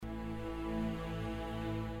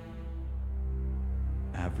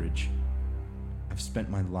average. I've spent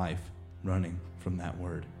my life running from that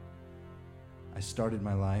word. I started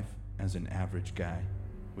my life as an average guy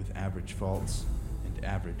with average faults and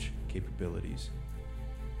average capabilities.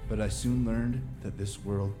 But I soon learned that this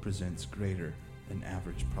world presents greater than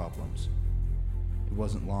average problems. It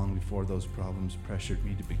wasn't long before those problems pressured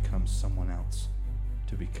me to become someone else,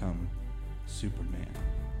 to become Superman.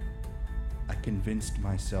 I convinced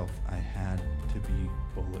myself I had to be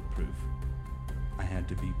bulletproof. I had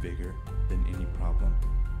to be bigger than any problem.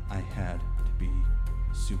 I had to be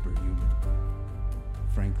superhuman.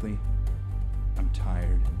 Frankly, I'm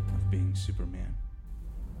tired of being Superman.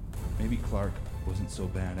 Maybe Clark wasn't so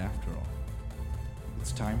bad after all.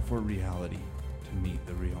 It's time for reality to meet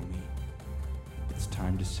the real me. It's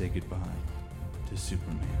time to say goodbye to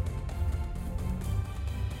Superman.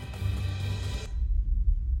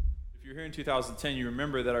 If you're here in 2010, you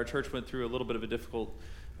remember that our church went through a little bit of a difficult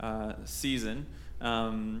season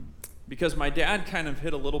because my dad kind of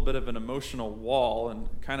hit a little bit of an emotional wall and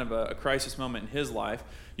kind of a crisis moment in his life.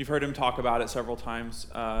 You've heard him talk about it several times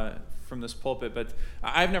from this pulpit, but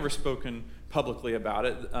I've never spoken publicly about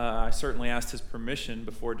it. I certainly asked his permission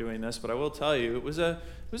before doing this, but I will tell you it was a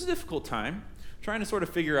difficult time trying to sort of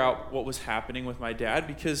figure out what was happening with my dad,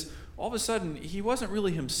 because all of a sudden he wasn't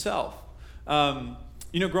really himself.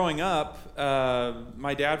 Growing up,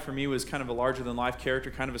 my dad for me was kind of a larger-than-life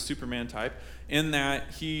character, kind of a Superman type, in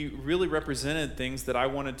that he really represented things that I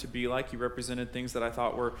wanted to be like. He represented things that I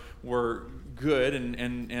thought were good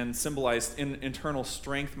and symbolized internal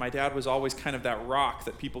strength. My dad was always kind of that rock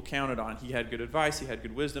that people counted on. He had good advice, he had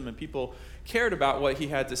good wisdom, and people cared about what he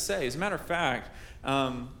had to say. As a matter of fact,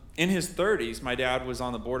 in his 30s, my dad was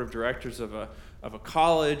on the board of directors of a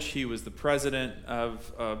college. He was the president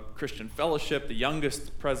of Christian Fellowship, the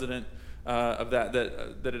youngest president of that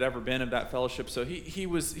had ever been of that fellowship. So he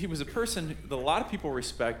was a person that a lot of people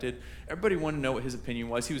respected. Everybody wanted to know what his opinion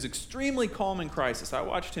was. He was extremely calm in crisis. I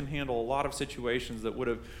watched him handle a lot of situations that would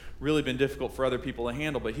have really been difficult for other people to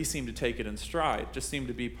handle, but he seemed to take it in stride. It just seemed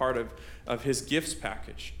to be part of his gifts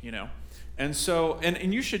package, And so,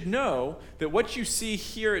 and you should know that what you see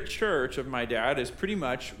here at church of my dad is pretty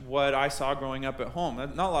much what I saw growing up at home.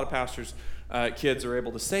 Not a lot of pastors' kids are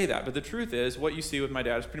able to say that, but the truth is what you see with my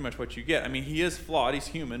dad is pretty much what you get. I mean, he is flawed, he's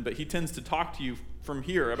human, but he tends to talk to you from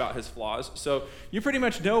here about his flaws, so you pretty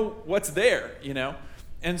much know what's there,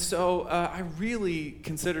 And so I really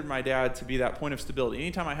considered my dad to be that point of stability.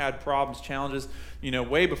 Anytime I had problems, challenges,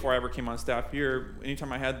 way before I ever came on staff here,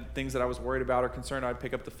 anytime I had things that I was worried about or concerned, I'd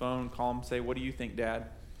pick up the phone, call him, say, "What do you think, Dad?"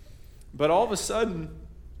 But all of a sudden,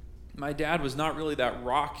 my dad was not really that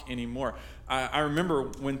rock anymore. I remember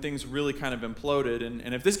when things really kind of imploded,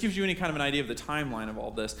 and if this gives you any kind of an idea of the timeline of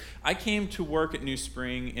all this, I came to work at New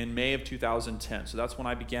Spring in May of 2010. So that's when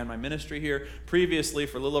I began my ministry here. Previously,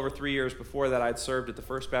 for a little over 3 years before that, I'd served at the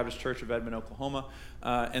First Baptist Church of Edmond, Oklahoma,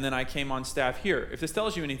 and then I came on staff here. If this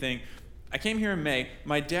tells you anything, I came here in May.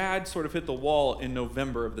 My dad sort of hit the wall in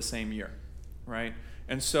November of the same year, right?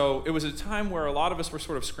 And so it was a time where a lot of us were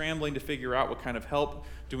sort of scrambling to figure out what kind of help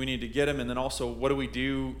do we need to get him, and then also what do we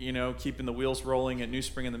do, keeping the wheels rolling at New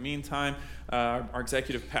Spring in the meantime. Our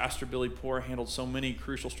executive pastor, Billy Poore, handled so many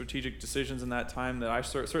crucial strategic decisions in that time that I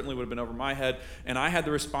certainly would have been over my head, and I had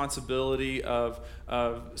the responsibility of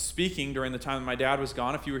speaking during the time that my dad was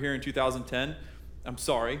gone. If you were here in 2010, I'm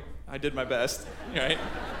sorry, I did my best, right?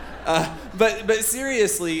 But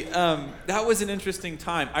seriously, that was an interesting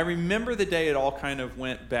time. I remember the day it all kind of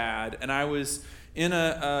went bad, and I was in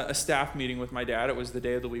a staff meeting with my dad. It was the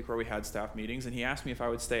day of the week where we had staff meetings, and he asked me if I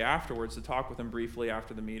would stay afterwards to talk with him briefly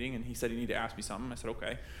after the meeting, and he said he needed to ask me something. I said,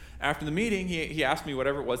 okay. After the meeting, he asked me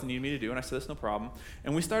whatever it was he needed me to do, and I said, that's no problem.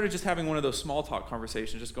 And we started just having one of those small talk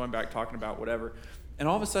conversations, just going back, talking about whatever. And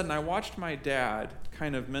all of a sudden, I watched my dad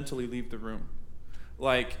kind of mentally leave the room.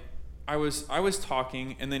 Like, I was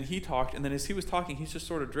talking, and then he talked, and then as he was talking, he just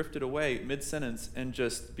sort of drifted away mid-sentence and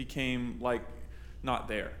just became, not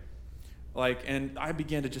there. And I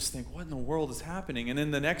began to just think, what in the world is happening? And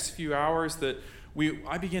in the next few hours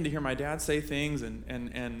I began to hear my dad say things and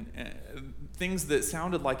things that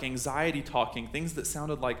sounded like anxiety talking, things that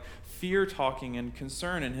sounded like fear talking and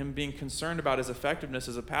concern, and him being concerned about his effectiveness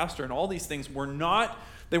as a pastor, and all these things were not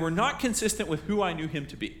consistent with who I knew him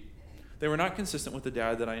to be. They were not consistent with the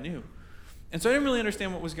dad that I knew. And so I didn't really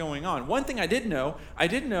understand what was going on. One thing I did know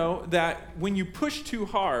that when you push too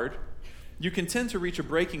hard, you can tend to reach a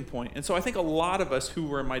breaking point. And so I think a lot of us who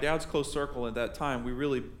were in my dad's close circle at that time, we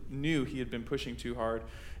really knew he had been pushing too hard.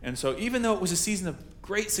 And so even though it was a season of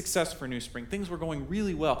great success for New Spring, things were going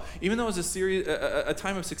really well. Even though it was a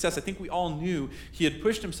time of success, I think we all knew he had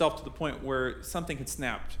pushed himself to the point where something had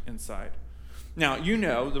snapped inside. Now, you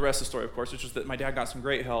know the rest of the story, of course. It's just that my dad got some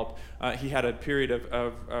great help. He had a period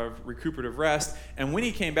of recuperative rest. And when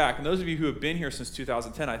he came back, and those of you who have been here since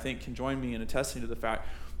 2010, I think, can join me in attesting to the fact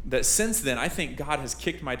that since then, I think God has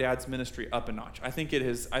kicked my dad's ministry up a notch. I think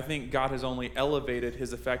God has only elevated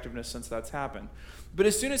his effectiveness since that's happened. But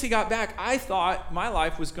as soon as he got back, I thought my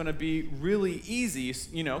life was going to be really easy,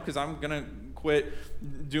 because I'm going to quit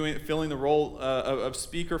filling the role of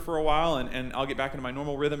speaker for a while, and I'll get back into my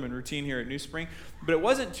normal rhythm and routine here at New Spring. But it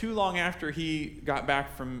wasn't too long after he got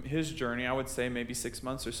back from his journey, I would say maybe 6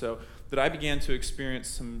 months or so, that I began to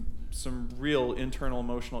experience some real internal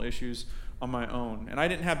emotional issues on my own. And I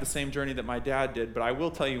didn't have the same journey that my dad did, but I will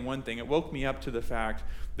tell you one thing. It woke me up to the fact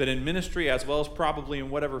that in ministry, as well as probably in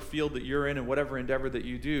whatever field that you're in and whatever endeavor that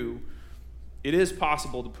you do, it is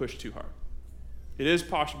possible to push too hard. It is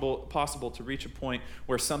possible to reach a point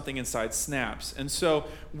where something inside snaps. And so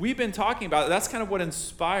we've been talking about, that's kind of what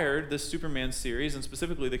inspired this Superman series, and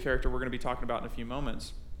specifically the character we're going to be talking about in a few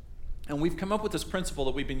moments. And we've come up with this principle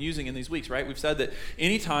that we've been using in these weeks, right? We've said that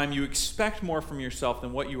anytime you expect more from yourself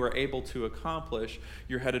than what you are able to accomplish,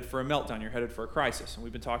 you're headed for a meltdown, you're headed for a crisis. And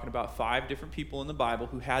we've been talking about 5 different people in the Bible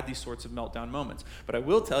who had these sorts of meltdown moments. But I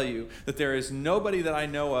will tell you that there is nobody that I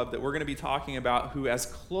know of that we're going to be talking about who as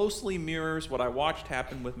closely mirrors what I watched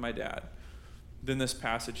happen with my dad than this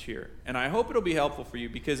passage here. And I hope it'll be helpful for you,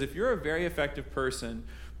 because if you're a very effective person,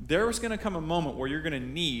 there's going to come a moment where you're going to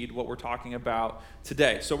need what we're talking about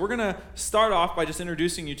today. So we're going to start off by just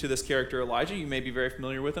introducing you to this character, Elijah. You may be very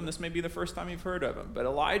familiar with him. This may be the first time you've heard of him. But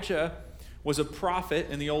Elijah was a prophet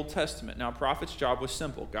in the Old Testament. Now, a prophet's job was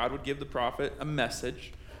simple. God would give the prophet a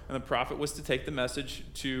message, and the prophet was to take the message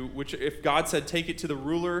to which, if God said take it to the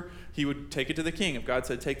ruler, he would take it to the king. If God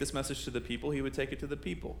said take this message to the people, he would take it to the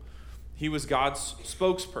people. He was God's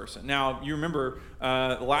spokesperson. Now, you remember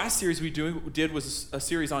the last series we did was a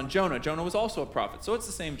series on Jonah. Jonah was also a prophet, so it's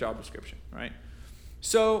the same job description, right?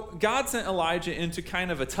 So God sent Elijah into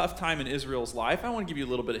kind of a tough time in Israel's life. I want to give you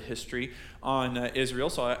a little bit of history on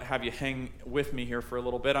Israel, so I'll have you hang with me here for a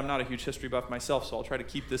little bit. I'm not a huge history buff myself, so I'll try to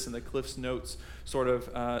keep this in the Cliff's Notes sort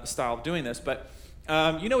of style of doing this. But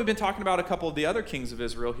we've been talking about a couple of the other kings of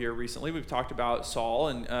Israel here recently. We've talked about Saul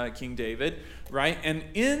and King David, right? And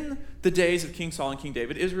in the days of King Saul and King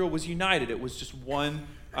David, Israel was united. It was just one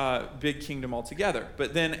big kingdom altogether.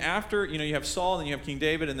 But then after, you have Saul, and then you have King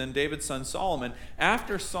David, and then David's son Solomon.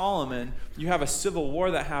 After Solomon, you have a civil war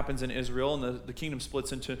that happens in Israel, and the kingdom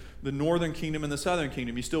splits into the northern kingdom and the southern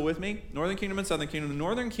kingdom. You still with me? Northern kingdom and southern kingdom. The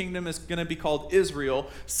northern kingdom is going to be called Israel.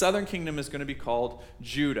 Southern kingdom is going to be called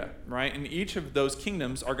Judah, right? And each of those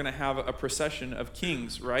kingdoms are going to have a procession of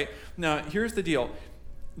kings, right? Now, here's the deal.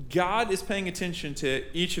 God is paying attention to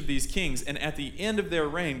each of these kings, and at the end of their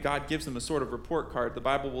reign, God gives them a sort of report card. The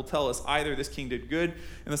Bible will tell us either this king did good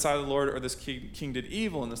in the sight of the Lord, or this king did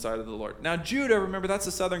evil in the sight of the Lord. Now, Judah, remember, that's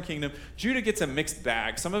the southern kingdom. Judah gets a mixed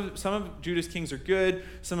bag. Some of Judah's kings are good,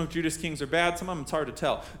 some of Judah's kings are bad, some of them it's hard to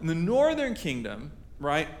tell. In the northern kingdom,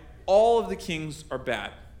 right, all of the kings are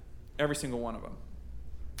bad, every single one of them.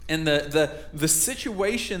 And the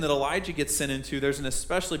situation that Elijah gets sent into, there's an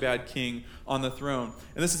especially bad king on the throne.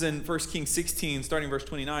 And this is in 1 Kings 16, starting verse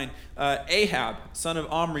 29. Ahab, son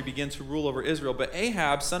of Omri, began to rule over Israel. But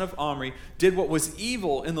Ahab, son of Omri, did what was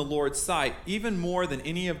evil in the Lord's sight, even more than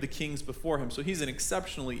any of the kings before him. So he's an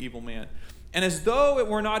exceptionally evil man. And as though it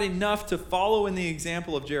were not enough to follow in the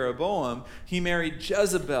example of Jeroboam, he married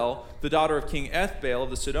Jezebel, the daughter of King Ethbaal of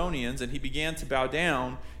the Sidonians, and he began to bow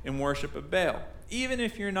down in worship of Baal. Even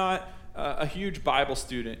if you're not a huge Bible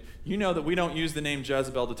student, you know that we don't use the name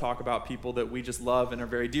Jezebel to talk about people that we just love and are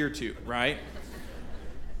very dear to, right?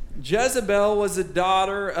 Jezebel was a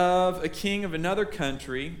daughter of a king of another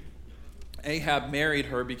country. Ahab married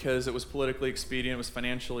her because it was politically expedient. It was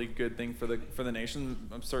financially good thing for the nation.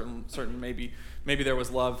 I'm certain maybe there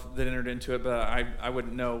was love that entered into it, but I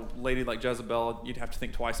wouldn't know. Lady like Jezebel, you'd have to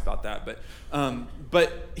think twice about that.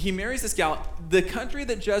 But he marries this gal. The country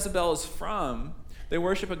that Jezebel is from, they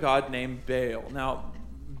worship a god named Baal. Now,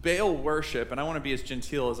 Baal worship, and I want to be as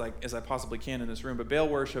genteel as I possibly can in this room, but Baal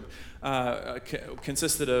worship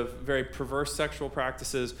consisted of very perverse sexual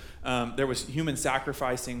practices. There was human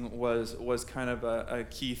sacrificing was kind of a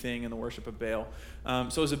key thing in the worship of Baal.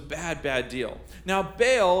 So it was a bad deal. Now,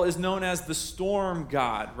 Baal is known as the storm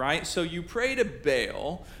god, right? So you pray to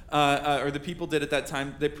Baal, or the people did at that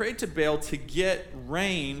time. They prayed to Baal to get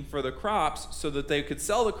rain for the crops so that they could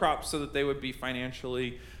sell the crops so that they would be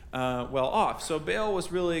financially well off. So Baal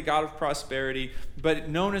was really a god of prosperity, but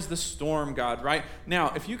known as the storm god, right?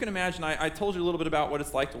 Now, if you can imagine, I told you a little bit about what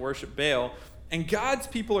it's like to worship Baal. And God's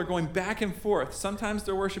people are going back and forth. Sometimes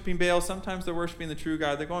they're worshiping Baal. Sometimes they're worshiping the true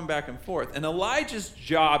God. They're going back and forth. And Elijah's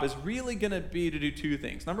job is really going to be to do two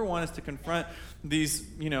things. Number one is to confront these,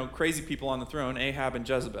 crazy people on the throne, Ahab and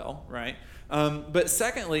Jezebel, right? But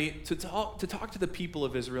secondly, to talk to the people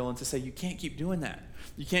of Israel and to say, you can't keep doing that.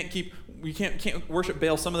 You can't worship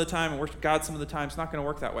Baal some of the time and worship God some of the time. It's not going to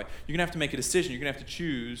work that way. You're going to have to make a decision. You're going to have to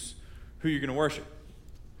choose who you're going to worship.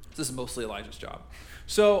 This is mostly Elijah's job.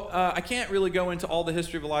 So I can't really go into all the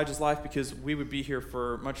history of Elijah's life because we would be here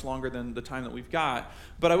for much longer than the time that we've got.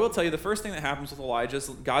 But I will tell you the first thing that happens with Elijah is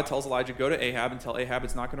God tells Elijah, go to Ahab and tell Ahab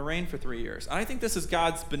it's not going to rain for 3 years. And I think this is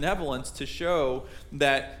God's benevolence to show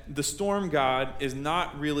that the storm god is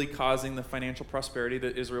not really causing the financial prosperity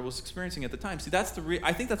that Israel was experiencing at the time. See,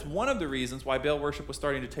 I think that's one of the reasons why Baal worship was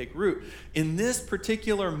starting to take root. In this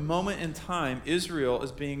particular moment in time, Israel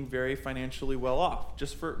is being very financially well off,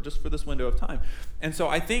 just for this window of time. And so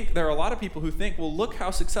I think there are a lot of people who think, well, look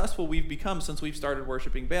how successful we've become since we've started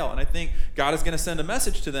worshiping Baal. And I think God is going to send a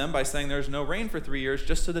message to them by saying there's no rain for 3 years,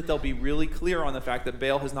 just so that they'll be really clear on the fact that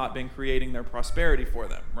Baal has not been creating their prosperity for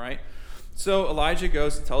them, right? So Elijah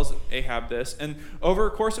goes and tells Ahab this. And over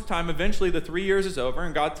a course of time, eventually the 3 years is over,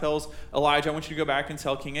 and God tells Elijah, I want you to go back and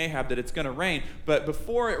tell King Ahab that it's going to rain. But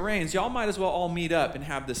before it rains, y'all might as well all meet up and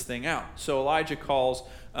have this thing out. So Elijah calls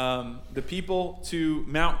the people to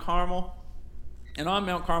Mount Carmel. And on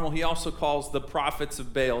Mount Carmel, he also calls the prophets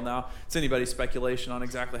of Baal. Now, it's anybody's speculation on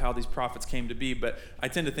exactly how these prophets came to be, but I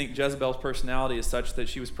tend to think Jezebel's personality is such that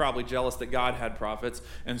she was probably jealous that God had prophets.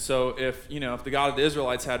 And so if the God of the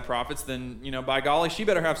Israelites had prophets, then, by golly, she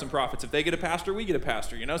better have some prophets. If they get a pastor, we get a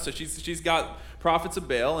pastor, So she's got prophets of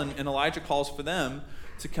Baal, and Elijah calls for them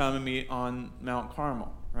to come and meet on Mount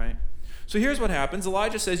Carmel, right? So here's what happens.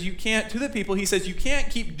 Elijah says you can't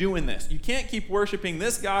keep doing this. You can't keep worshiping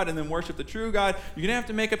this God and then worship the true God. You're going to have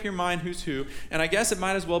to make up your mind who's who. And I guess it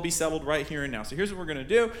might as well be settled right here and now. So here's what we're going to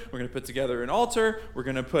do. We're going to put together an altar. We're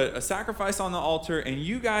going to put a sacrifice on the altar. And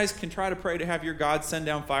you guys can try to pray to have your God send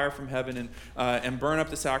down fire from heaven and burn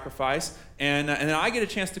up the sacrifice. And then I get a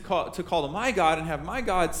chance to call to my God and have my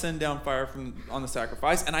God send down fire on the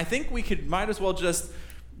sacrifice. And I think we might as well just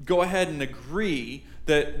go ahead and agree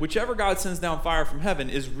that whichever God sends down fire from heaven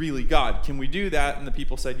is really God. Can we do that? And the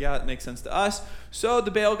people said, yeah, it makes sense to us. So the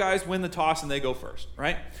Baal guys win the toss and they go first,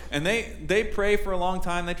 right? And they pray for a long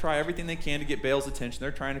time. They try everything they can to get Baal's attention.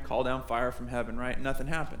 They're trying to call down fire from heaven, right? Nothing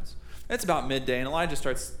happens. It's about midday, and Elijah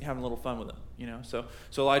starts having a little fun with them, So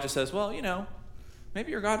Elijah says, well,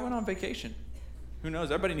 maybe your God went on vacation. Who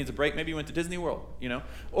knows? Everybody needs a break. Maybe you went to Disney World,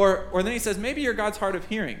 Or then he says, maybe your God's hard of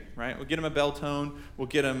hearing, right? We'll get him a bell tone. We'll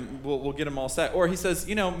get him all set. Or he says,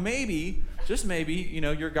 maybe, just maybe,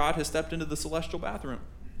 your God has stepped into the celestial bathroom.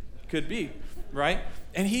 Could be, right?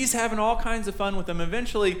 And he's having all kinds of fun with them.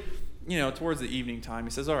 Eventually, towards the evening time,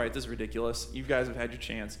 he says, all right, this is ridiculous. You guys have had your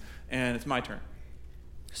chance, and it's my turn.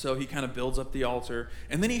 So he kind of builds up the altar,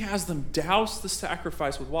 and then he has them douse the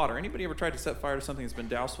sacrifice with water. Anybody ever tried to set fire to something that's been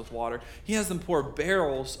doused with water? He has them pour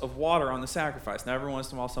barrels of water on the sacrifice. Now, every once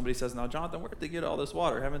in a while, somebody says, now, Jonathan, where did they get all this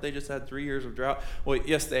water? Haven't they just had 3 years of drought? Well,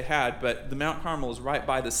 yes, they had, but the Mount Carmel is right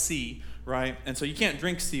by the sea, right? And so you can't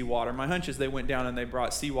drink seawater. My hunch is they went down and they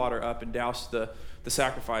brought seawater up and doused the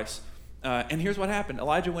sacrifice. And here's what happened.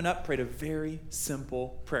 Elijah went up, prayed a very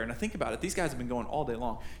simple prayer. Now think about it. These guys have been going all day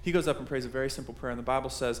long. He goes up and prays a very simple prayer. And the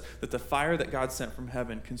Bible says that the fire that God sent from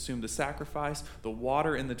heaven consumed the sacrifice, the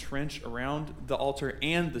water in the trench around the altar,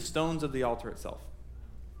 and the stones of the altar itself.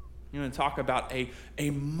 You want to talk about a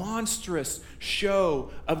monstrous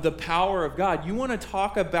show of the power of God. You want to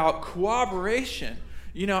talk about corroboration.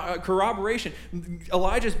 Corroboration.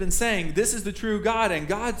 Elijah's been saying, this is the true God, and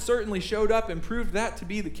God certainly showed up and proved that to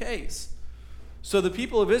be the case. So the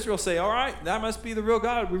people of Israel say, all right, that must be the real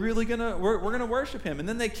God. We're going to worship him. And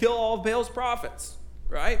then they kill all of Baal's prophets,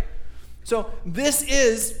 right? So this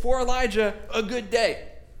is, for Elijah, a good day,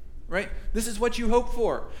 right? This is what you hope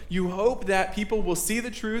for. You hope that people will see the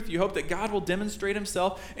truth. You hope that God will demonstrate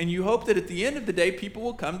himself. And you hope that at the end of the day, people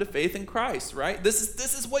will come to faith in Christ, right? This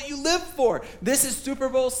is what you live for. This is Super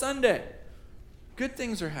Bowl Sunday. Good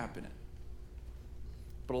things are happening.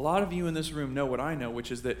 But a lot of you in this room know what I know, which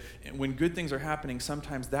is that when good things are happening,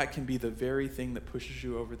 sometimes that can be the very thing that pushes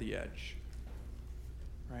you over the edge,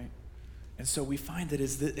 right? And so we find that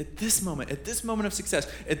at this moment of success,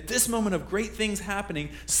 at this moment of great things happening,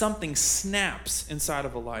 something snaps inside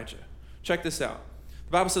of Elijah. Check this out.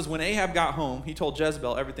 The Bible says when Ahab got home, he told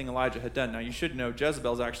Jezebel everything Elijah had done. Now, you should know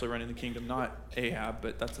Jezebel's actually running the kingdom, not Ahab,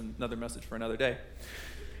 but that's another message for another day.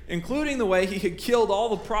 Including the way he had killed all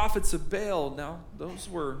the prophets of Baal. Now, those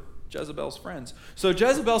were Jezebel's friends. So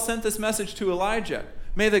Jezebel sent this message to Elijah.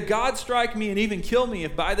 May the God strike me and even kill me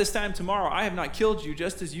if by this time tomorrow I have not killed you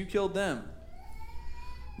just as you killed them.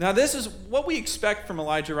 Now, this is what we expect from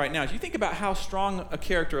Elijah right now. If you think about how strong a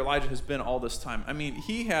character Elijah has been all this time. I mean,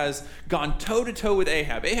 he has gone toe-to-toe with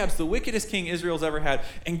Ahab. Ahab's the wickedest king Israel's ever had.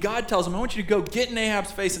 And God tells him, I want you to go get in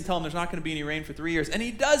Ahab's face and tell him there's not going to be any rain for 3 years. And he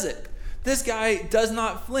does it. This guy does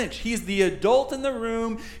not flinch. He's the adult in the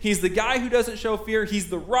room. He's the guy who doesn't show fear. He's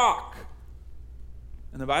the rock.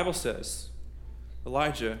 And the Bible says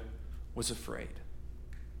Elijah was afraid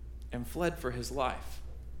and fled for his life.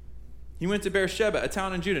 He went to Beersheba, a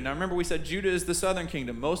town in Judah. Now remember, we said Judah is the southern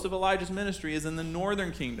kingdom. Most of Elijah's ministry is in the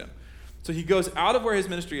northern kingdom. So he goes out of where his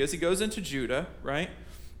ministry is. He goes into Judah, right?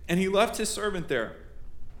 And he left his servant there.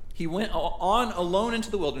 He went on alone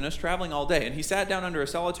into the wilderness, traveling all day. And he sat down under a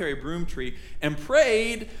solitary broom tree and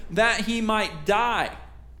prayed that he might die.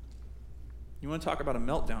 You want to talk about a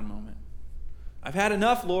meltdown moment? I've had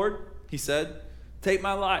enough, Lord, he said. Take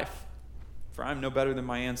my life, for I'm no better than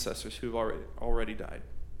my ancestors who have already died.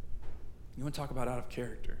 You want to talk about out of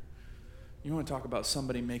character? You want to talk about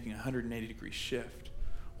somebody making a 180-degree shift?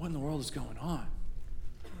 What in the world is going on?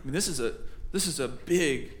 I mean, this is a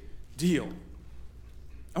big deal.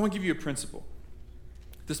 I want to give you a principle.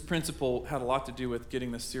 This principle had a lot to do with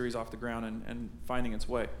getting this series off the ground and finding its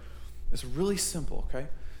way. It's really simple, okay?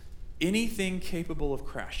 Anything capable of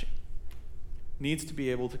crashing needs to be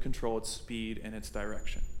able to control its speed and its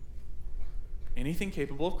direction. Anything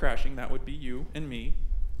capable of crashing, that would be you and me,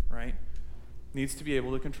 right? Needs to be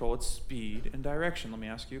able to control its speed and direction. Let me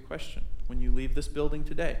ask you a question. When you leave this building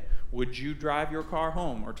today, would you drive your car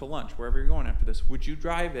home or to lunch, wherever you're going after this? Would you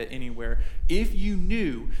drive it anywhere if you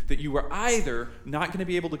knew that you were either not going to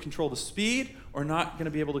be able to control the speed or not going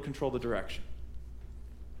to be able to control the direction?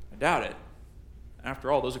 I doubt it. After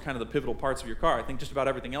all, those are kind of the pivotal parts of your car. I think just about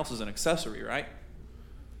everything else is an accessory, right?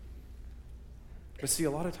 But see,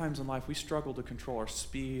 a lot of times in life, we struggle to control our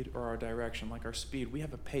speed or our direction. Like our speed, we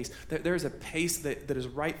have a pace. There's a pace that is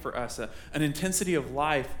right for us, an intensity of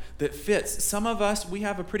life that fits. Some of us, we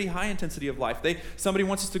have a pretty high intensity of life. Somebody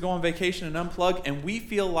wants us to go on vacation and unplug, and we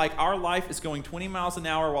feel like our life is going 20 miles an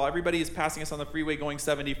hour while everybody is passing us on the freeway going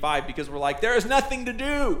 75 because we're like, there is nothing to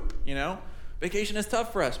do, you know? Vacation is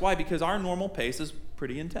tough for us. Why? Because our normal pace is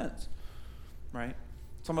pretty intense, right?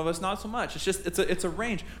 Some of us not so much. It's a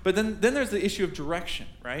range. But then there's the issue of direction,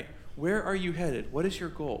 right? Where are you headed? What is your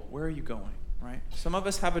goal? Where are you going, right? Some of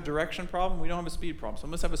us have a direction problem. We don't have a speed problem.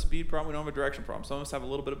 Some of us have a speed problem. We don't have a direction problem. Some of us have a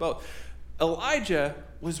little bit of both. Elijah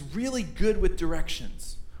was really good with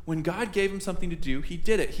directions. When God gave him something to do, he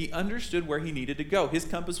did it. He understood where he needed to go. His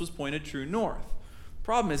compass was pointed true north.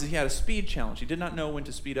 Problem is he had a speed challenge. He did not know when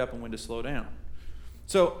to speed up and when to slow down.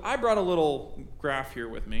 So I brought a little graph here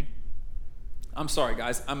with me. I'm sorry,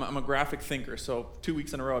 guys. I'm a graphic thinker, so 2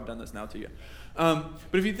 weeks in a row I've done this now to you.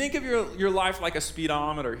 But if you think of your life like a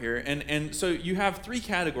speedometer here, and so you have 3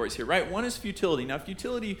 categories here, right? One is futility. Now,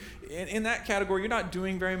 futility, in that category, you're not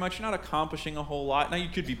doing very much. You're not accomplishing a whole lot. Now, you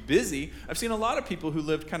could be busy. I've seen a lot of people who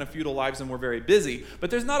lived kind of futile lives and were very busy, but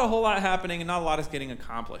there's not a whole lot happening and not a lot is getting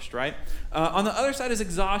accomplished, right? On the other side is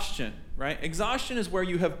exhaustion, right? Exhaustion is where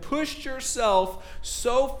you have pushed yourself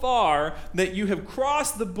so far that you have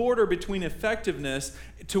crossed the border between effectiveness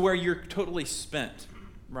to where you're totally spent,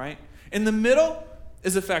 right? In the middle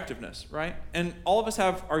is effectiveness, right? And all of us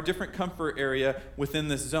have our different comfort area within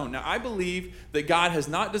this zone. Now, I believe that God has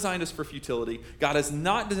not designed us for futility. God has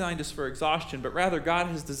not designed us for exhaustion, but rather God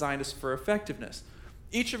has designed us for effectiveness.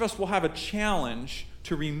 Each of us will have a challenge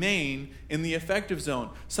to remain in the effective zone.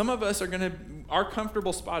 Some of us our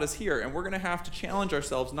comfortable spot is here, and we're going to have to challenge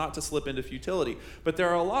ourselves not to slip into futility. But there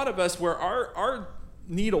are a lot of us where our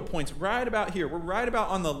needle points right about here. We're right about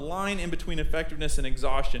on the line in between effectiveness and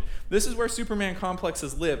exhaustion. This is where Superman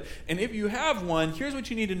complexes live. And if you have one, here's what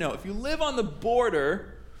you need to know. If you live on the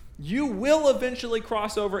border, you will eventually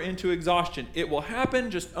cross over into exhaustion. It will happen.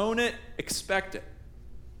 Just own it. Expect it.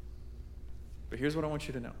 But here's what I want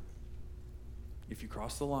you to know. If you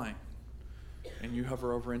cross the line and you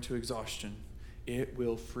hover over into exhaustion, it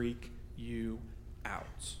will freak you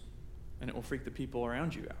out. And it will freak the people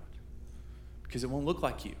around you out. Because it won't look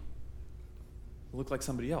like you. It'll look like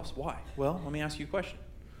somebody else. Why? Well, let me ask you a question.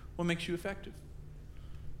 What makes you effective?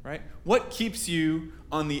 Right? What keeps you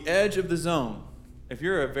on the edge of the zone? If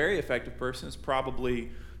you're a very effective person, it's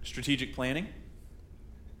probably strategic planning,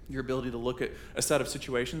 your ability to look at a set of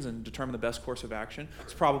situations and determine the best course of action.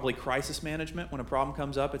 It's probably crisis management. When a problem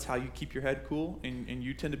comes up, it's how you keep your head cool, and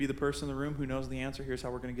you tend to be the person in the room who knows the answer. Here's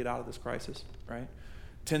how we're going to get out of this crisis, right?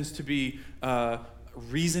 Tends to be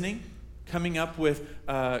reasoning, coming up with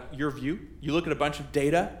your view. You look at a bunch of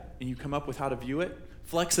data and you come up with how to view it.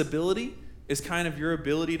 Flexibility is kind of your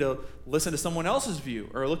ability to listen to someone else's view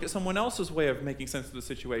or look at someone else's way of making sense of the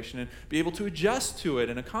situation and be able to adjust to it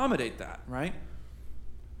and accommodate that, right?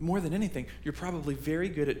 More than anything, you're probably very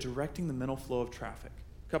good at directing the mental flow of traffic.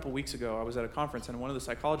 A couple weeks ago, I was at a conference, and one of the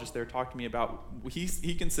psychologists there talked to me about,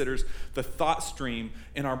 he considers the thought stream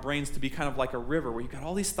in our brains to be kind of like a river, where you've got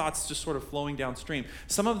all these thoughts just sort of flowing downstream.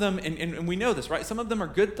 Some of them, and we know this, right? Some of them are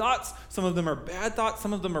good thoughts, some of them are bad thoughts,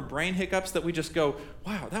 some of them are brain hiccups that we just go,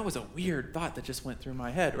 wow, that was a weird thought that just went through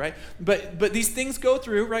my head, right? But these things go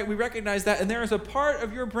through, right? We recognize that, and there is a part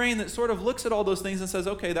of your brain that sort of looks at all those things and says,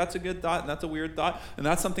 okay, that's a good thought, and that's a weird thought, and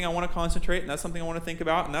that's something I want to concentrate, and that's something I want to think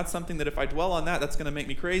about, and that's something that if I dwell on that, that's going to make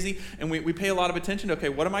me crazy. And we pay a lot of attention to, okay,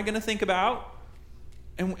 what am I going to think about?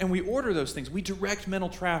 And we order those things. We direct mental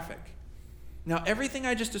traffic. Now, everything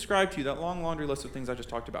I just described to you, that long laundry list of things I just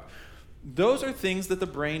talked about, those are things that the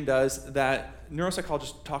brain does that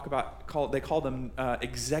neuropsychologists talk about, they call them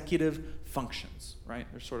executive functions, right?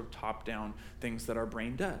 They're sort of top-down things that our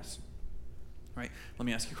brain does, right? Let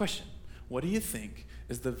me ask you a question. What do you think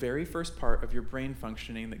is the very first part of your brain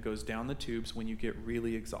functioning that goes down the tubes when you get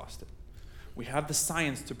really exhausted? We have the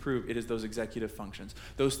science to prove it is those executive functions.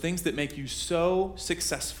 Those things that make you so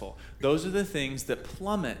successful. Those are the things that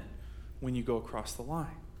plummet when you go across the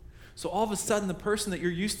line. So all of a sudden, the person that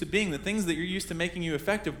you're used to being, the things that you're used to making you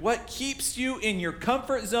effective, what keeps you in your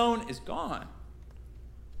comfort zone is gone.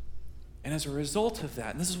 And as a result of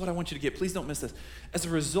that, and this is what I want you to get, please don't miss this. As a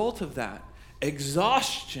result of that,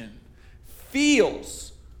 exhaustion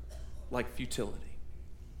feels like futility.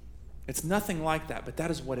 It's nothing like that, but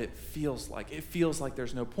that is what it feels like. It feels like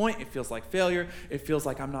there's no point. It feels like failure. It feels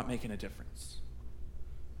like I'm not making a difference.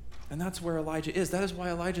 And that's where Elijah is. That is why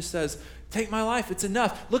Elijah says, take my life, it's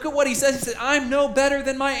enough. Look at what he says. He said, I'm no better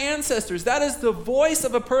than my ancestors. That is the voice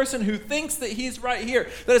of a person who thinks that he's right here.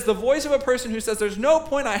 That is the voice of a person who says, there's no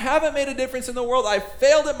point. I haven't made a difference in the world. I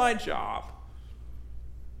failed at my job.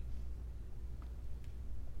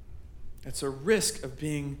 It's a risk of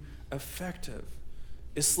being effective,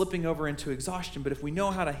 is slipping over into exhaustion. But if we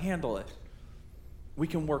know how to handle it, we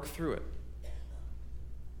can work through it.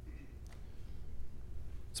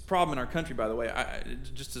 It's a problem in our country, by the way.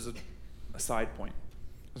 Just as a side point,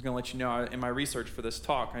 I was going to let you know, in my research for this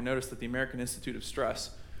talk, I noticed that the American Institute of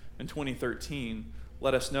Stress in 2013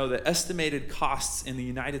 let us know that estimated costs in the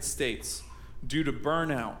United States due to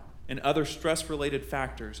burnout and other stress-related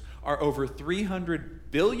factors are over $300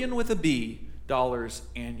 billion with a B dollars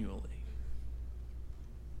annually.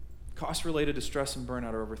 Costs related to stress and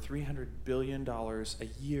burnout are over $300 billion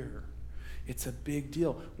a year. It's a big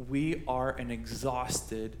deal. We are an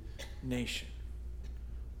exhausted nation.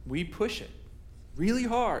 We push it really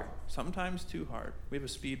hard, sometimes too hard. We have a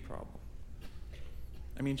speed problem.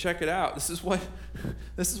 I mean, check it out. This is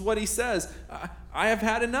what he says. I have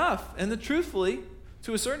had enough. And truthfully,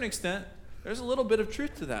 to a certain extent, there's a little bit of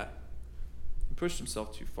truth to that. He pushed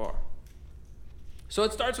himself too far. So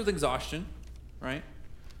it starts with exhaustion, right?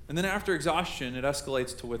 And then after exhaustion, it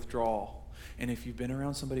escalates to withdrawal. And if you've been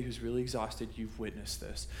around somebody who's really exhausted, you've witnessed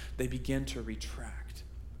this. They begin to retract.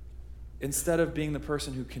 Instead of being the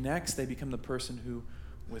person who connects, they become the person who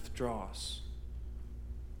withdraws.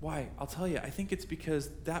 Why? I'll tell you, I think it's because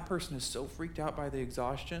that person is so freaked out by the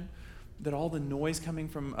exhaustion that all the noise coming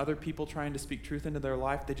from other people trying to speak truth into their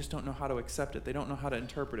life, they just don't know how to accept it. They don't know how to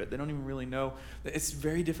interpret it. They don't even really know. It's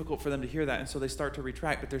very difficult for them to hear that, and so they start to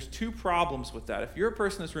retract. But there's two problems with that. If you're a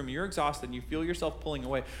person in this room, you're exhausted, and you feel yourself pulling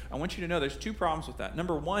away, I want you to know there's two problems with that.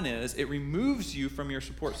 Number one is it removes you from your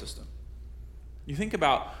support system. You think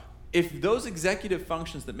about, if those executive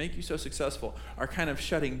functions that make you so successful are kind of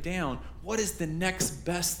shutting down, what is the next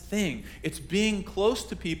best thing? It's being close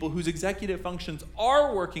to people whose executive functions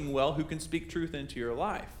are working well, who can speak truth into your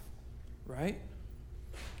life, right?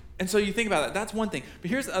 And so you think about that. That's one thing. But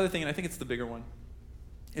here's the other thing, and I think it's the bigger one.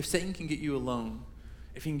 If Satan can get you alone,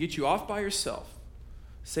 if he can get you off by yourself,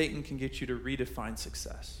 Satan can get you to redefine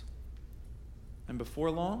success. And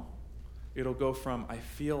before long, it'll go from I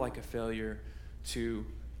feel like a failure to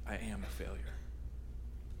I am a failure.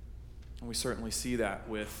 And we certainly see that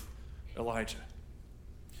with Elijah.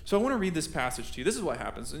 So I want to read this passage to you. This is what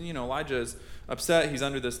happens. And Elijah is upset. He's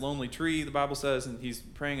under this lonely tree, the Bible says, and he's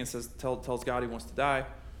praying and tells God he wants to die.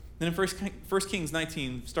 Then in 1 Kings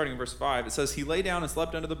 19, starting in verse 5, it says, he lay down and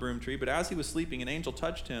slept under the broom tree, but as he was sleeping, an angel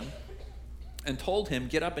touched him and told him,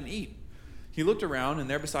 get up and eat. He looked around, and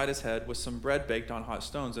there beside his head was some bread baked on hot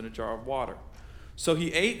stones and a jar of water. So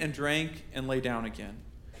he ate and drank and lay down again.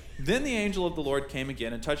 Then the angel of the Lord came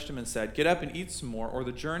again and touched him and said, get up and eat some more, or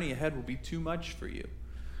the journey ahead will be too much for you.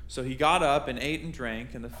 So he got up and ate and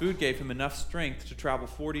drank, and the food gave him enough strength to travel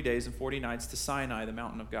 40 days and 40 nights to Sinai, the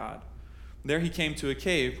mountain of God. There he came to a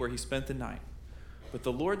cave where he spent the night. But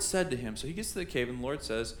the Lord said to him," so he gets to the cave and the Lord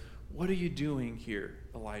says, "What are you doing here,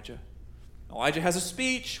 Elijah?" Elijah has a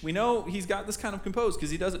speech. We know he's got this kind of composed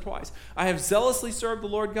because he does it twice. "I have zealously served the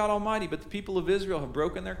Lord God Almighty, but the people of Israel have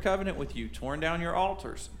broken their covenant with you, torn down your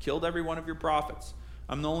altars, killed every one of your prophets.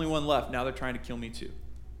 I'm the only one left. Now they're trying to kill me too.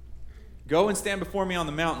 Go and stand before me on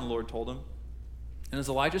the mountain," the Lord told him. And as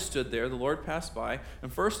Elijah stood there, the Lord passed by,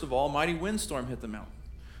 and first of all, a mighty windstorm hit the mountain,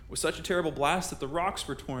 with such a terrible blast that the rocks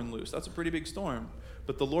were torn loose. That's a pretty big storm.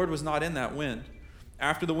 But the Lord was not in that wind.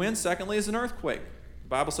 After the wind, secondly, is an earthquake. The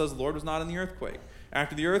Bible says the Lord was not in the earthquake.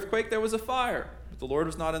 After the earthquake, there was a fire, but the Lord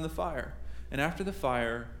was not in the fire. And after the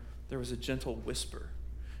fire, there was a gentle whisper.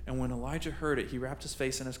 And when Elijah heard it, he wrapped his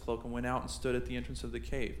face in his cloak and went out and stood at the entrance of the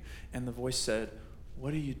cave. And the voice said,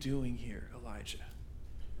 "What are you doing here, Elijah?"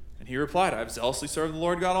 And he replied, "I have zealously served the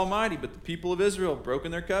Lord God Almighty, but the people of Israel have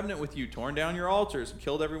broken their covenant with you, torn down your altars, and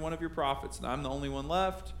killed every one of your prophets. And I'm the only one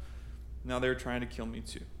left. Now they're trying to kill me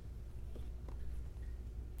too."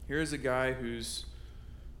 Here's a guy who's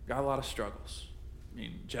got a lot of struggles. I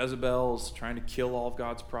mean, Jezebel's trying to kill all of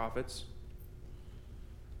God's prophets.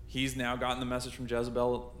 He's now gotten the message from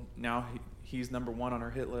Jezebel. Now he's number one on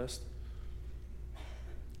her hit list.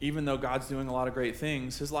 Even though God's doing a lot of great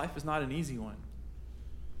things, his life is not an easy one.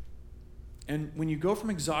 And when you go from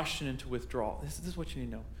exhaustion into withdrawal, this is what you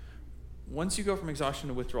need to know. Once you go from exhaustion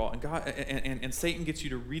to withdrawal, and God and Satan gets you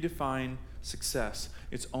to redefine success,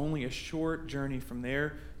 it's only a short journey from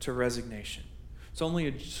there to resignation. It's only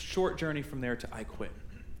a short journey from there to "I quit."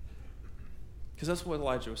 Because that's what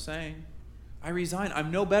Elijah was saying. I resign.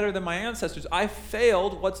 I'm no better than my ancestors. I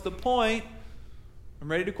failed. What's the point?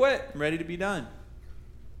 I'm ready to quit. I'm ready to be done.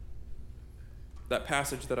 That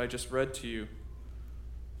passage that I just read to you,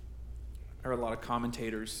 I read a lot of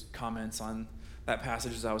commentators' comments on that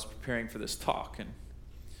passage as I was preparing for this talk. And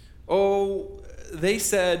they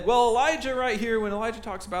said, well, Elijah right here, when Elijah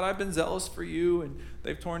talks about I've been zealous for you and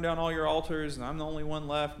they've torn down all your altars and I'm the only one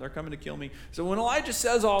left, they're coming to kill me. So when Elijah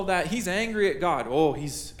says all that, he's angry at God. Oh,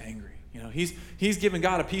 he's angry. You know, he's giving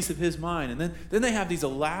God a piece of his mind. And then they have these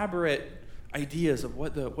elaborate ideas of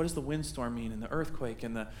what does the windstorm mean and the earthquake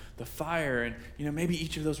and the fire, and maybe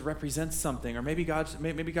each of those represents something, or maybe God's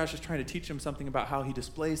just trying to teach him something about how he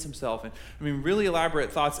displays himself. And really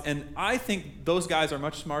elaborate thoughts. And I think those guys are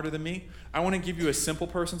much smarter than me. I want to give you a simple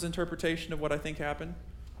person's interpretation of what I think happened.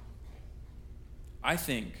 I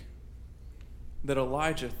think that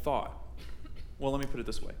Elijah thought, well, let me put it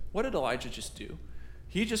this way. What did Elijah just do?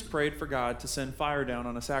 He just prayed for God to send fire down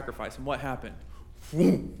on a sacrifice. And what happened?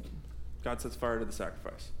 Boom. God sets fire to the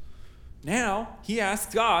sacrifice. Now, he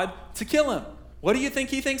asks God to kill him. What do you think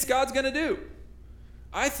he thinks God's going to do?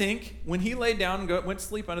 I think when he laid down and went to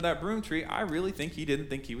sleep under that broom tree, I really think he didn't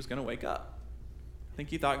think he was going to wake up. I think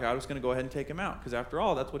he thought God was going to go ahead and take him out, because after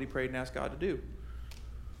all, that's what he prayed and asked God to do.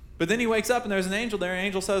 But then he wakes up and there's an angel there. An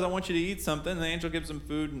angel says, I want you to eat something. And the angel gives him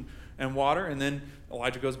food and water. And then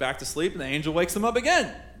Elijah goes back to sleep and the angel wakes him up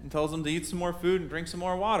again and tells him to eat some more food and drink some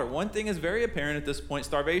more water. One thing is very apparent at this point.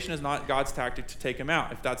 Starvation is not God's tactic to take him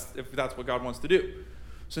out, if that's what God wants to do.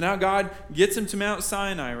 So now God gets him to Mount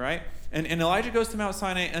Sinai, right? And Elijah goes to Mount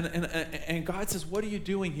Sinai, and God says, what are you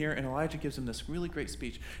doing here? And Elijah gives him this really great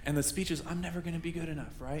speech. And the speech is, I'm never going to be good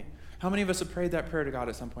enough, right? How many of us have prayed that prayer to God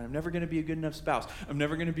at some point? I'm never going to be a good enough spouse. I'm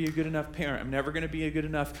never going to be a good enough parent. I'm never going to be a good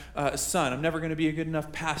enough son. I'm never going to be a good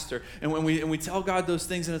enough pastor. And when we tell God those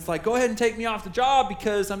things, and it's like, go ahead and take me off the job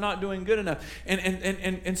because I'm not doing good enough.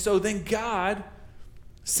 And so then God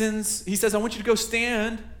sends, he says, I want you to go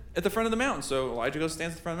stand at the front of the mountain. So Elijah goes and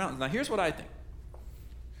stands at the front of the mountain. Now here's what I think.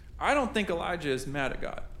 I don't think Elijah is mad at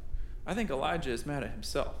God. I think Elijah is mad at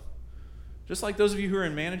himself. Just like those of you who are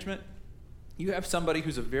in management, you have somebody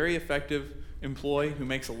who's a very effective employee who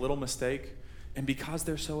makes a little mistake, and because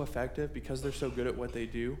they're so effective, because they're so good at what they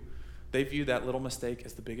do, they view that little mistake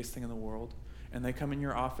as the biggest thing in the world, and they come in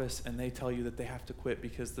your office and they tell you that they have to quit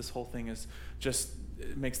because this whole thing is just,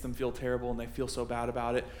 it makes them feel terrible and they feel so bad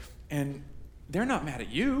about it. And they're not mad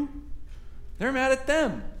at you. They're mad at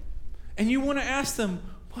them. And you want to ask them,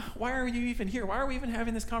 why are you even here? Why are we even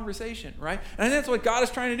having this conversation, right? And I think that's what God is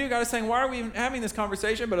trying to do. God is saying, why are we even having this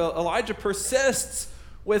conversation? But Elijah persists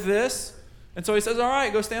with this. And so he says, all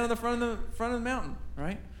right, go stand on the front of the mountain,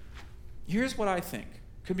 right? Here's what I think.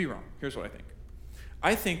 Could be wrong. Here's what I think.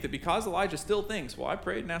 I think that because Elijah still thinks, well, I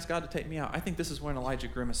prayed and asked God to take me out. I think this is when Elijah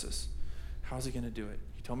grimaces. How's he going to do it?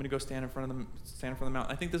 He told me to go stand in front of the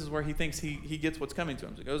mountain. I think this is where he thinks he gets what's coming to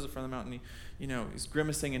him. So he goes to the front of the mountain, he's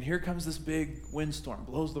grimacing, and here comes this big windstorm,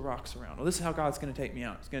 blows the rocks around. Well, this is how God's going to take me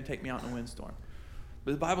out. He's going to take me out in a windstorm.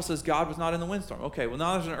 But the Bible says God was not in the windstorm. Okay, well,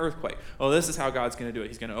 now there's an earthquake. Oh, this is how God's going to do it.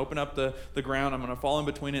 He's going to open up the ground. I'm going to fall in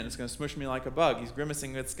between it, and it's going to smush me like a bug. He's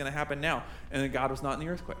grimacing. It's going to happen now. And then God was not in the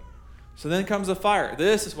earthquake. So then comes a fire.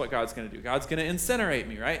 This is what God's going to do. God's going to incinerate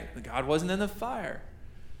me, right? God wasn't in the fire.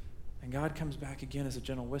 And God comes back again as a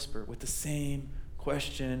gentle whisper with the same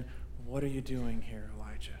question, what are you doing here,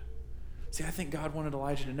 Elijah? See, I think God wanted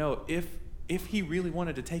Elijah to know if he really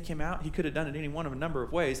wanted to take him out, he could have done it any one of a number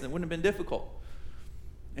of ways, and it wouldn't have been difficult.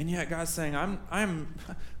 And yet God's saying,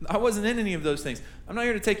 I wasn't in any of those things. I'm not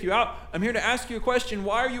here to take you out. I'm here to ask you a question.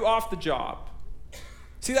 Why are you off the job?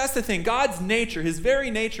 See, that's the thing. God's nature, his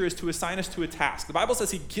very nature, is to assign us to a task. The Bible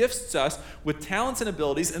says he gifts us with talents and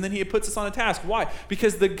abilities, and then he puts us on a task. Why?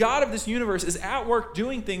 Because the God of this universe is at work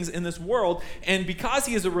doing things in this world, and because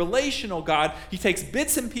he is a relational God, he takes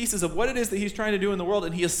bits and pieces of what it is that he's trying to do in the world,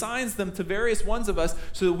 and he assigns them to various ones of us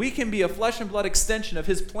so that we can be a flesh and blood extension of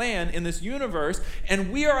his plan in this universe,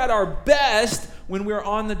 and we are at our best when we're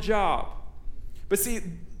on the job. But see,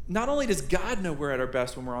 not only does God know we're at our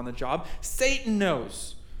best when we're on the job, Satan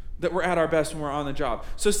knows that we're at our best when we're on the job.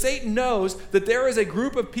 So Satan knows that there is a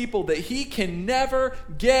group of people that he can never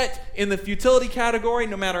get in the futility category.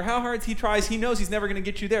 No matter how hard he tries, he knows he's never going to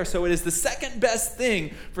get you there. So it is the second best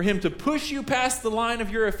thing for him to push you past the line of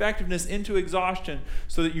your effectiveness into exhaustion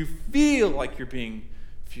so that you feel like you're being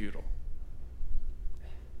futile.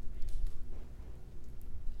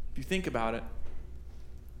 If you think about it,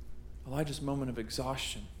 Elijah's moment of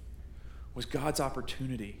exhaustion was God's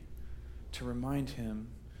opportunity to remind him,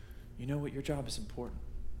 you know what, your job is important.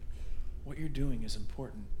 What you're doing is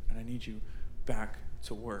important, and I need you back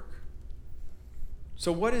to work.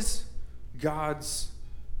 So what is God's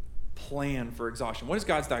plan for exhaustion? What is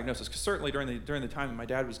God's diagnosis? Because certainly during the time that my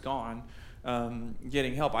dad was gone,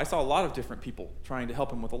 getting help, I saw a lot of different people trying to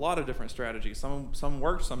help him with a lot of different strategies. Some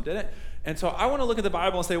worked, some didn't. And so I want to look at the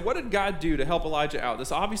Bible and say, what did God do to help Elijah out?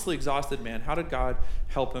 This obviously exhausted man. How did God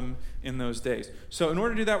help him in those days? So in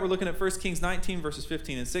order to do that, we're looking at 1 Kings 19, verses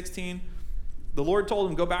 15 and 16. The Lord told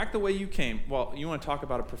him, go back the way you came. Well, you want to talk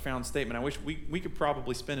about a profound statement. I wish we could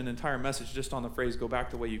probably spend an entire message just on the phrase, go back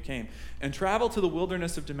the way you came. And travel to the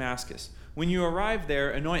wilderness of Damascus. When you arrive there,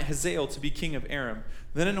 anoint Hazael to be king of Aram.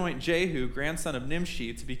 Then anoint Jehu, grandson of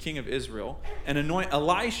Nimshi, to be king of Israel. And anoint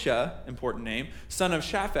Elisha, important name, son of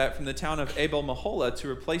Shaphat from the town of Abel-Meholah to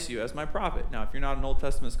replace you as my prophet. Now, if you're not an Old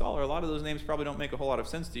Testament scholar, a lot of those names probably don't make a whole lot of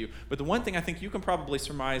sense to you. But the one thing I think you can probably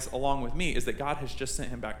surmise along with me is that God has just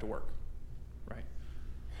sent him back to work.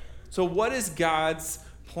 So what is God's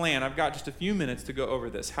plan? I've got just a few minutes to go over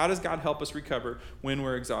this. How does God help us recover when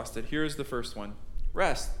we're exhausted? Here's the first one.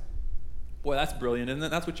 Rest. Boy, that's brilliant, isn't it?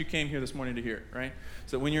 That's what you came here this morning to hear, right?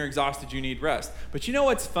 So when you're exhausted, you need rest. But you know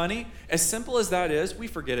what's funny? As simple as that is, we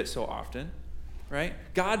forget it so often, right?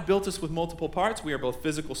 God built us with multiple parts. We are both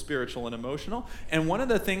physical, spiritual, and emotional. And one of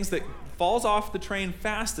the things that falls off the train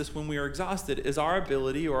fastest when we are exhausted is our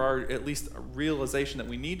ability, or our at least realization that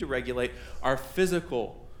we need to regulate our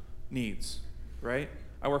physical needs, right?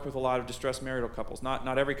 I work with a lot of distressed marital couples.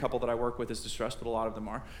 Not every couple that I work with is distressed, but a lot of them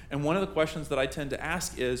are. And one of the questions that I tend to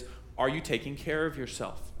ask is, are you taking care of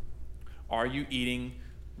yourself? Are you eating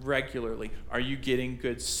regularly? Are you getting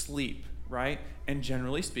good sleep, right? And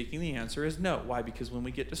generally speaking, the answer is no. Why? Because when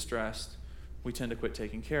we get distressed, we tend to quit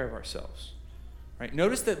taking care of ourselves. Right?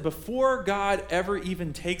 Notice that before God ever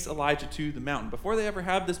even takes Elijah to the mountain, before they ever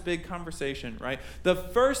have this big conversation, right, the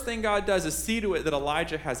first thing God does is see to it that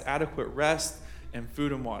Elijah has adequate rest and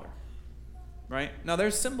food and water. Right? Now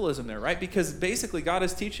there's symbolism there, right? Because basically God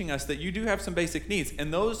is teaching us that you do have some basic needs,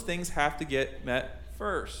 and those things have to get met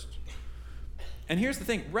first. And here's the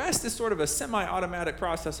thing, rest is sort of a semi-automatic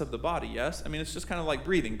process of the body, yes? I mean, it's just kind of like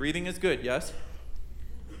breathing. Breathing is good, yes?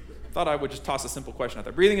 Thought I would just toss a simple question out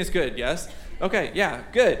there. Breathing is good, yes? Okay, yeah,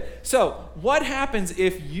 good. So what happens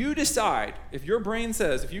if you decide, if your brain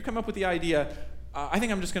says, if you come up with the idea, I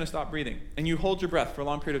think I'm just going to stop breathing, and you hold your breath for a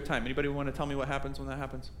long period of time? Anybody want to tell me what happens when that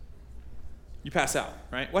happens? You pass out,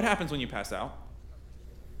 right? What happens when you pass out?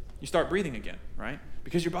 You start breathing again, right?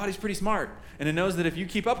 Because your body's pretty smart, and it knows that if you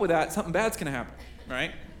keep up with that, something bad's going to happen,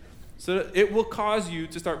 right? So it will cause you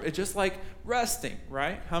to start, it's just like resting,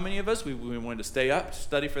 right? How many of us, we wanted to stay up,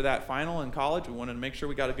 study for that final in college. We wanted to make sure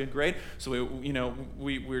we got a good grade. So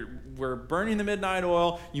we're burning the midnight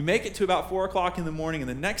oil. You make it to about 4 o'clock in the morning, and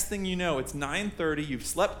the next thing you know, it's 9:30. You've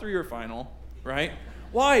slept through your final, right?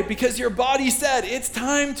 Why? Because your body said it's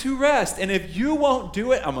time to rest. And if you won't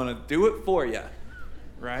do it, I'm going to do it for you,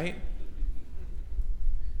 right?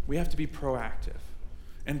 We have to be proactive.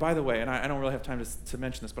 And by the way, and I don't really have time to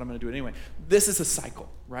mention this, but I'm going to do it anyway. This is a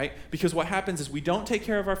cycle, right? Because what happens is we don't take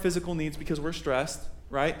care of our physical needs because we're stressed,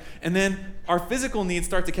 right? And then our physical needs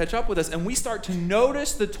start to catch up with us, and we start to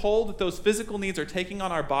notice the toll that those physical needs are taking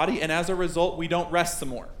on our body, and as a result, we don't rest some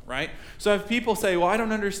more, right? So if people say, well, I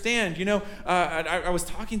don't understand, I was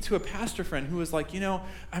talking to a pastor friend who was like,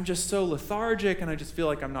 I'm just so lethargic, and I just feel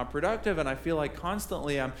like I'm not productive, and I feel like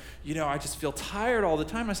constantly I just feel tired all the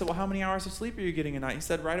time. I said, well, how many hours of sleep are you getting a night? He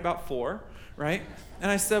said, right about 4, right?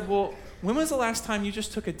 And I said, well, when was the last time you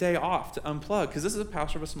just took a day off to unplug? Because this is a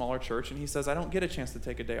pastor of a smaller church, and he says, I don't get a chance to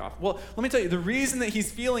take a day off. Well, let me tell you, the reason that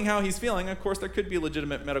he's feeling how he's feeling, of course, there could be a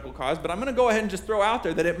legitimate medical cause, but I'm going to go ahead and just throw out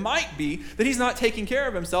there that it might be that he's not taking care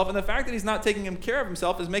of himself, and the fact that he's not taking care of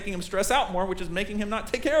himself is making him stress out more, which is making him not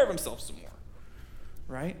take care of himself some more,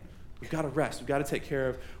 right? We've got to rest. We've got to take care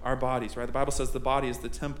of our bodies, right? The Bible says the body is the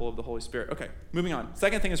temple of the Holy Spirit. Okay, moving on.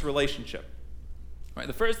 Second thing is relationship. Right,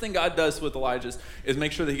 the first thing God does with Elijah is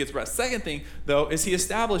make sure that he gets rest. Second thing, though, is he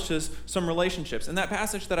establishes some relationships. In that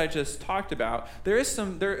passage that I just talked about, there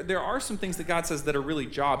are some things that God says that are really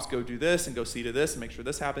jobs. Go do this and go see to this and make sure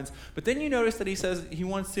this happens. But then you notice that he says he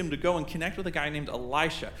wants him to go and connect with a guy named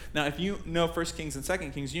Elisha. Now, if you know 1 Kings and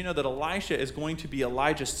 2 Kings, you know that Elisha is going to be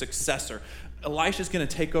Elijah's successor. Elisha's going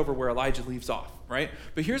to take over where Elijah leaves off, right?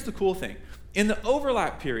 But here's the cool thing. In the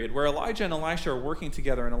overlap period where Elijah and Elisha are working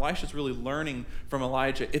together and Elisha's really learning from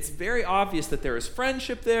Elijah, it's very obvious that there is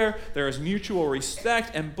friendship there is mutual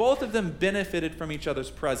respect, and both of them benefited from each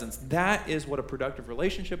other's presence. That is what a productive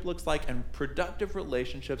relationship looks like, and productive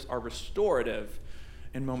relationships are restorative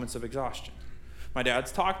in moments of exhaustion. My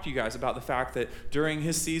dad's talked to you guys about the fact that during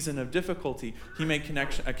his season of difficulty, he made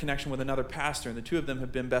a connection with another pastor, and the two of them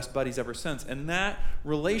have been best buddies ever since. And that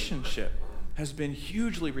relationship has been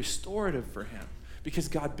hugely restorative for him because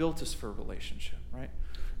God built us for a relationship, right?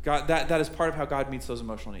 God, that is part of how God meets those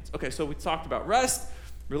emotional needs. Okay, so we talked about rest,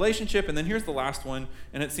 relationship, and then here's the last one,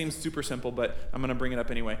 and it seems super simple, but I'm going to bring it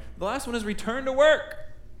up anyway. The last one is return to work.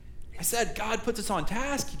 I said God puts us on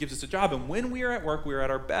task. He gives us a job, and when we are at work, we are at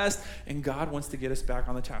our best, and God wants to get us back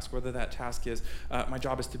on the task, whether that task is, my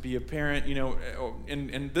job is to be a parent,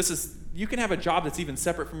 and this is, you can have a job that's even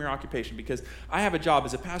separate from your occupation, because I have a job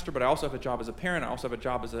as a pastor, but I also have a job as a parent. I also have a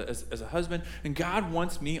job as a husband, and God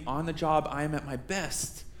wants me on the job. I am at my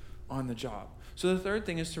best on the job. So the third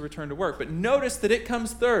thing is to return to work. But notice that it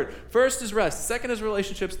comes third. First is rest. Second is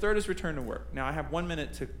relationships. Third is return to work. Now, I have 1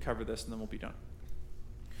 minute to cover this, and then we'll be done.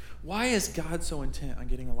 Why is God so intent on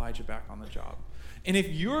getting Elijah back on the job? And if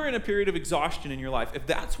you're in a period of exhaustion in your life, if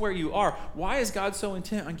that's where you are, why is God so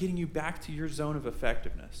intent on getting you back to your zone of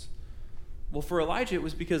effectiveness? Well, for Elijah, it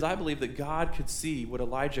was because I believe that God could see what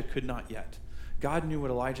Elijah could not yet. God knew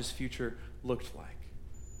what Elijah's future looked like,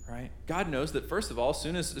 right? God knows that, first of all, as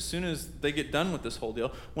soon as they get done with this whole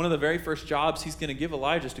deal, one of the very first jobs he's going to give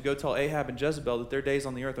Elijah is to go tell Ahab and Jezebel that their days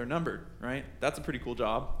on the earth are numbered, right? That's a pretty cool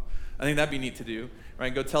job. I think that'd be neat to do,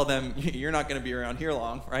 right? Go tell them you're not going to be around here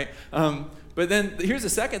long, right? But then here's the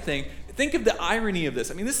second thing. Think of the irony of this.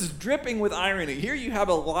 I mean, this is dripping with irony. Here you have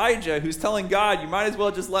Elijah who's telling God, you might as well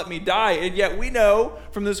just let me die. And yet we know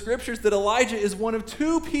from the scriptures that Elijah is one of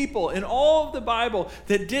 2 people in all of the Bible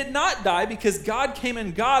that did not die because God came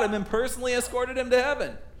and got him and personally escorted him to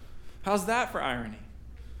heaven. How's that for irony?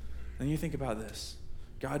 Then you think about this.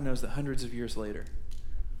 God knows that hundreds of years later,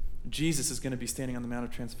 Jesus is going to be standing on the Mount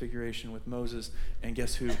of Transfiguration with Moses, and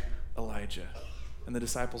guess who? Elijah. And the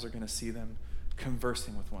disciples are going to see them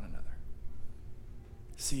conversing with one another.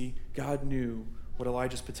 See, God knew what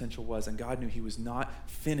Elijah's potential was, and God knew he was not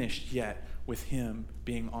finished yet with him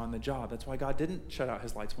being on the job. That's why God didn't shut out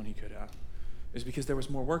his lights when he could have. It was because there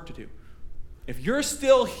was more work to do. If you're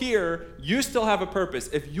still here, you still have a purpose.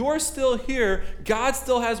 If you're still here, God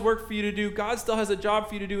still has work for you to do. God still has a job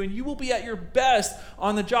for you to do, and you will be at your best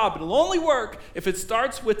on the job. It'll only work if it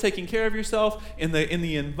starts with taking care of yourself in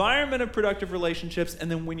the environment of productive relationships,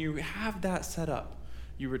 and then when you have that set up,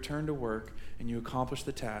 you return to work and you accomplish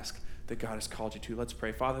the task that God has called you to. Let's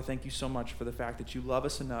pray. Father, thank you so much for the fact that you love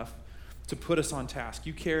us enough to put us on task.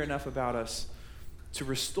 You care enough about us to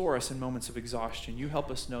restore us in moments of exhaustion. You help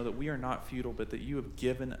us know that we are not futile, but that you have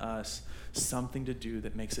given us something to do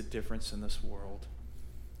that makes a difference in this world.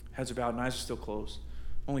 Heads are bowed and eyes are still closed.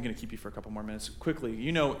 I'm only going to keep you for a couple more minutes. Quickly,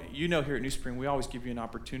 you know here at New Spring, we always give you an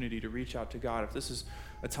opportunity to reach out to God. If this is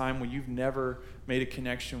a time when you've never made a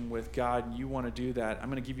connection with God and you want to do that, I'm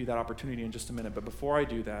going to give you that opportunity in just a minute. But before I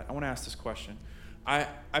do that, I want to ask this question.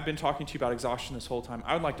 I've been talking to you about exhaustion this whole time.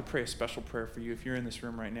 I would like to pray a special prayer for you if you're in this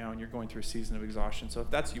room right now and you're going through a season of exhaustion. So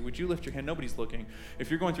if that's you, would you lift your hand? Nobody's looking.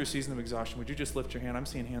 If you're going through a season of exhaustion, would you just lift your hand? I'm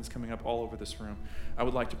seeing hands coming up all over this room. I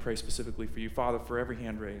would like to pray specifically for you. Father, for every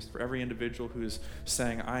hand raised, for every individual who's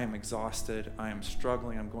saying, I am exhausted, I am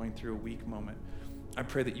struggling, I'm going through a weak moment, I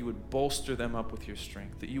pray that you would bolster them up with your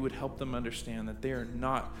strength, that you would help them understand that they are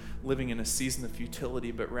not living in a season of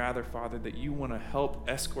futility, but rather, Father, that you want to help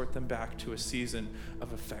escort them back to a season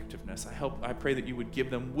of effectiveness. I pray that you would give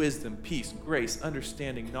them wisdom, peace, grace,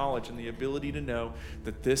 understanding, knowledge, and the ability to know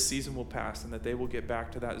that this season will pass and that they will get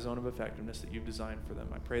back to that zone of effectiveness that you've designed for them.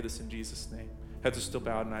 I pray this in Jesus' name. Heads are still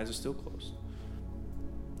bowed and eyes are still closed.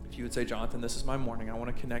 If you would say, Jonathan, this is my morning. I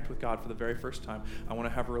want to connect with God for the very first time. I want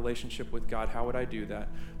to have a relationship with God. How would I do that?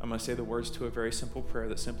 I'm going to say the words to a very simple prayer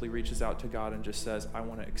that simply reaches out to God and just says, I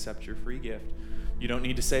want to accept your free gift. You don't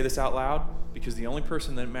need to say this out loud because the only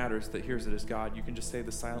person that matters that hears it is God. You can just say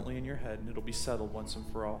this silently in your head and it'll be settled once and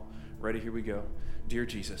for all. Ready? Here we go. Dear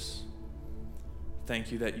Jesus,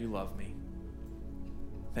 thank you that you love me.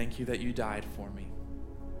 Thank you that you died for me.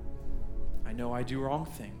 I know I do wrong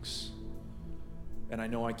things. And I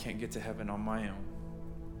know I can't get to heaven on my own.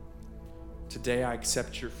 Today I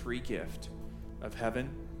accept your free gift of heaven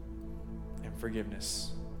and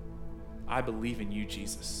forgiveness. I believe in you,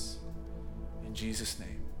 Jesus. In Jesus'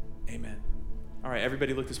 name, amen. All right,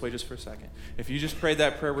 everybody look this way just for a second. If you just prayed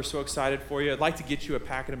that prayer, we're so excited for you. I'd like to get you a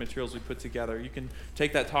packet of materials we put together. You can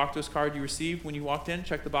take that Talk to Us card you received when you walked in,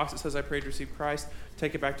 check the box that says I prayed to receive Christ,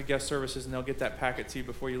 take it back to guest services, and they'll get that packet to you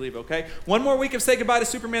before you leave, okay? One more week of Say Goodbye to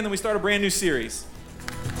Superman, then we start a brand new series.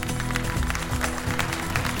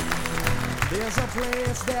 There's a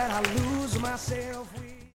place that I lose myself with.